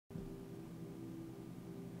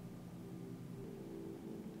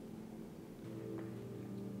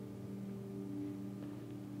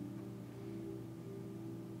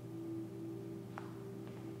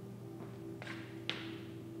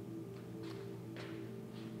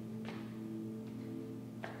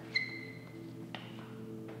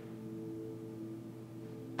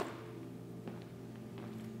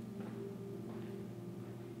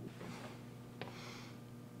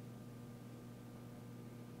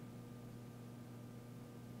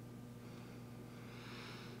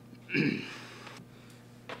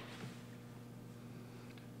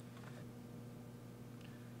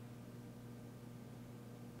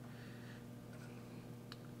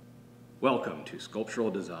Welcome to Sculptural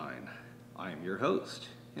Design. I am your host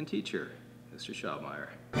and teacher, Mr. Schaubmeyer.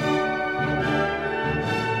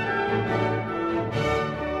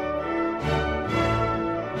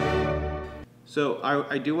 So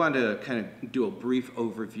I do want to kind of do a brief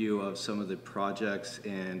overview of some of the projects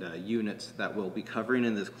and units that we'll be covering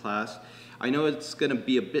in this class. I know it's going to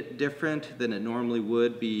be a bit different than it normally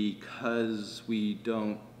would because we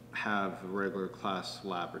don't have a regular class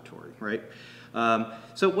laboratory, right?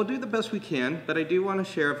 So we'll do the best we can, but I do want to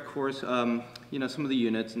share, of course, some of the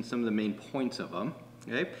units and some of the main points of them.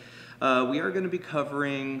 Okay, we are going to be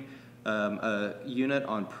covering a unit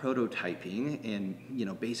on prototyping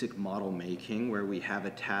and basic model making, where we have a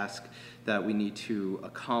task that we need to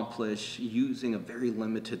accomplish using a very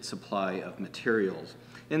limited supply of materials.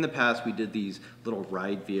 In the past, we did these little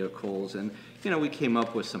ride vehicles, and we came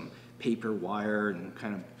up with some paper wire and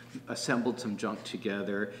kind of assembled some junk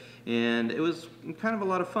together, and it was kind of a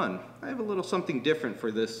lot of fun. I have a little something different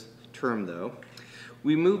for this term, though.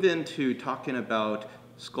 We move into talking about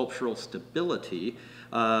sculptural stability,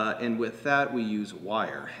 and with that we use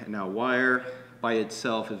wire. Now, wire by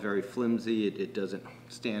itself is very flimsy. It doesn't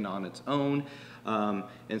stand on its own,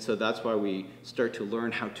 and so that's why we start to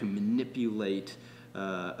learn how to manipulate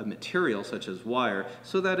a material such as wire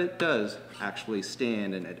so that it does actually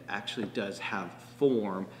stand and it actually does have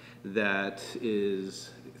form that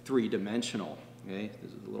is three-dimensional. Okay,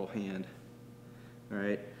 this is a little hand. All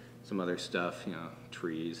right, some other stuff,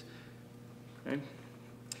 trees. Okay.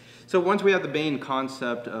 So once we have the main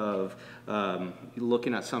concept of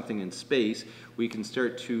looking at something in space, we can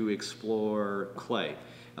start to explore clay.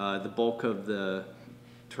 The bulk of the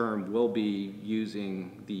term will be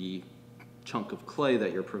using the chunk of clay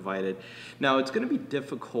that you're provided. Now, it's going to be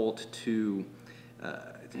difficult to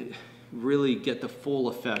really get the full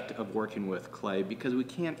effect of working with clay because we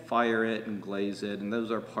can't fire it and glaze it, and those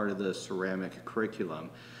are part of the ceramic curriculum.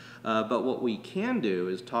 But what we can do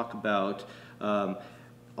is talk about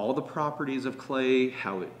all the properties of clay,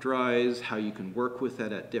 how it dries, how you can work with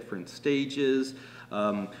it at different stages,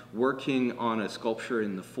 working on a sculpture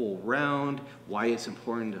in the full round, why it's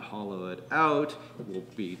important to hollow it out. We'll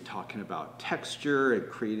be talking about texture and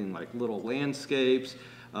creating like little landscapes.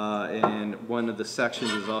 And one of the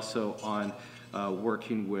sections is also on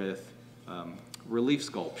working with relief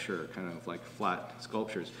sculpture, kind of like flat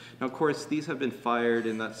sculptures. Now, of course, these have been fired,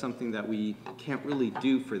 and that's something that we can't really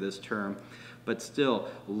do for this term, but still,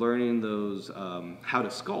 learning those how to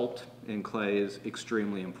sculpt in clay is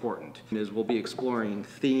extremely important. As we'll be exploring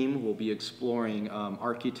theme, we'll be exploring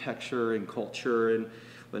architecture and culture and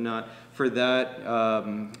whatnot. For that,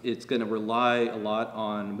 it's going to rely a lot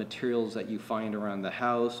on materials that you find around the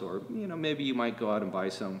house, or maybe you might go out and buy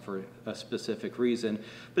some for a specific reason,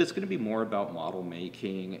 but it's going to be more about model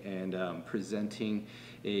making and presenting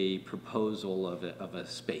a proposal of a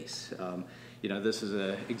space. This is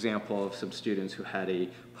an example of some students who had a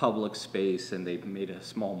public space and they made a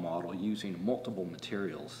small model using multiple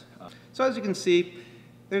materials. So as you can see,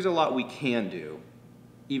 there's a lot we can do,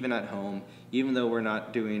 even at home. Even though we're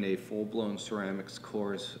not doing a full-blown ceramics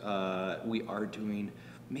course, we are doing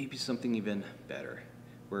maybe something even better.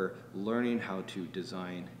 We're learning how to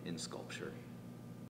design in sculpture.